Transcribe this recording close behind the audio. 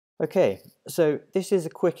Okay, so this is a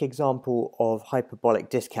quick example of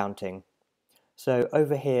hyperbolic discounting. So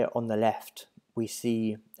over here on the left, we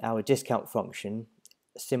see our discount function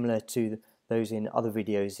similar to those in other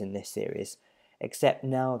videos in this series, except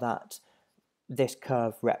now that this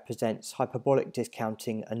curve represents hyperbolic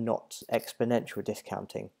discounting and not exponential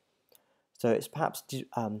discounting. So it's perhaps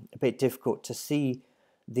a bit difficult to see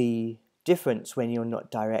the difference when you're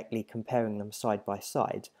not directly comparing them side by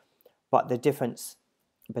side, but the difference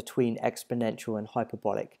between exponential and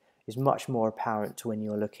hyperbolic is much more apparent when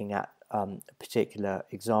you're looking at a particular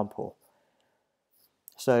example.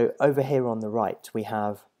 So over here on the right we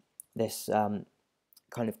have this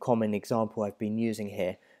kind of common example I've been using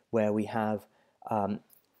here, where we have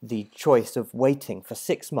the choice of waiting for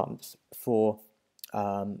 6 months for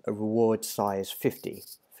a reward size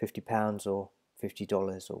 £50 or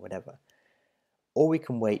 $50 or whatever, or we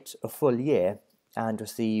can wait a full year and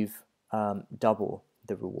receive double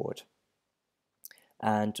the reward.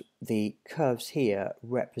 And the curves here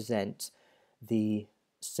represent the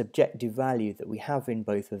subjective value that we have in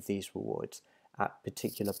both of these rewards at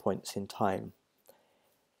particular points in time.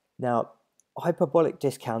 Now, hyperbolic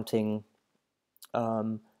discounting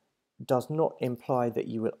does not imply that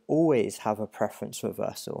you will always have a preference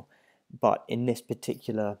reversal, but in this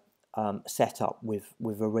particular setup we've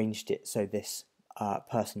arranged it so this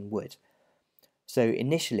person would. So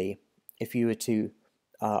initially, if you were to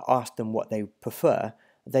ask them what they prefer,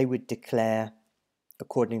 they would declare,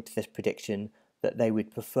 according to this prediction, that they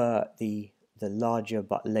would prefer the larger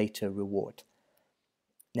but later reward.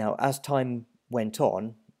 Now, as time went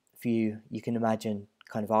on, if you can imagine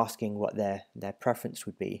kind of asking what their preference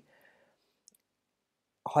would be.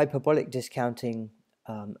 Hyperbolic discounting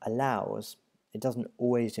allows, it doesn't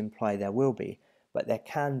always imply there will be, but there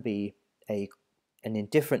can be an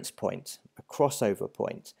indifference point, a crossover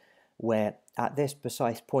point, where at this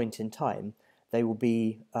precise point in time they will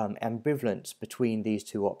be ambivalent between these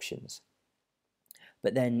two options.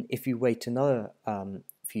 But then if you wait another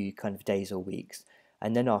few kind of days or weeks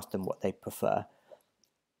and then ask them what they prefer,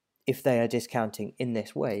 if they are discounting in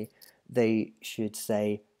this way, they should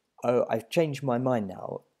say, oh, I've changed my mind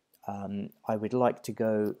now. I would like to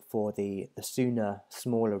go for the sooner,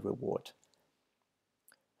 smaller reward.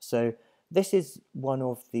 So this is one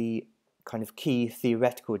of the kind of key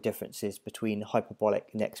theoretical differences between hyperbolic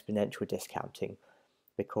and exponential discounting,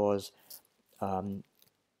 because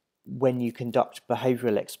when you conduct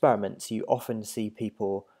behavioral experiments, you often see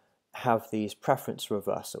people have these preference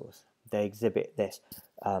reversals. They exhibit this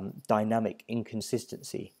dynamic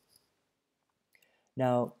inconsistency.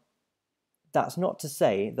 Now, that's not to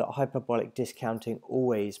say that hyperbolic discounting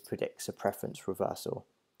always predicts a preference reversal.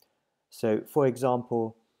 So, for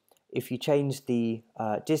example, if you change the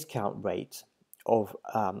discount rate of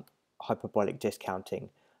hyperbolic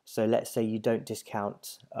discounting, so let's say you don't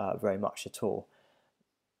discount very much at all,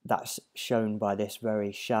 that's shown by this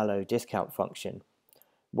very shallow discount function.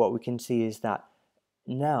 What we can see is that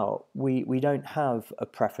now we don't have a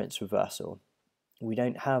preference reversal, we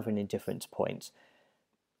don't have an indifference point,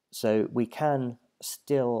 so we can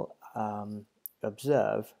still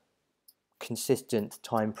observe consistent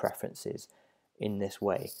time preferences in this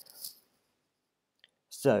way.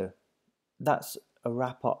 So that's a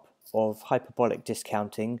wrap up of hyperbolic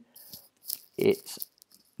discounting. It's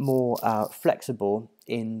more flexible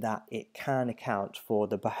in that it can account for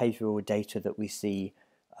the behavioral data that we see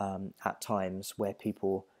at times where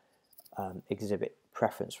people exhibit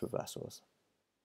preference reversals.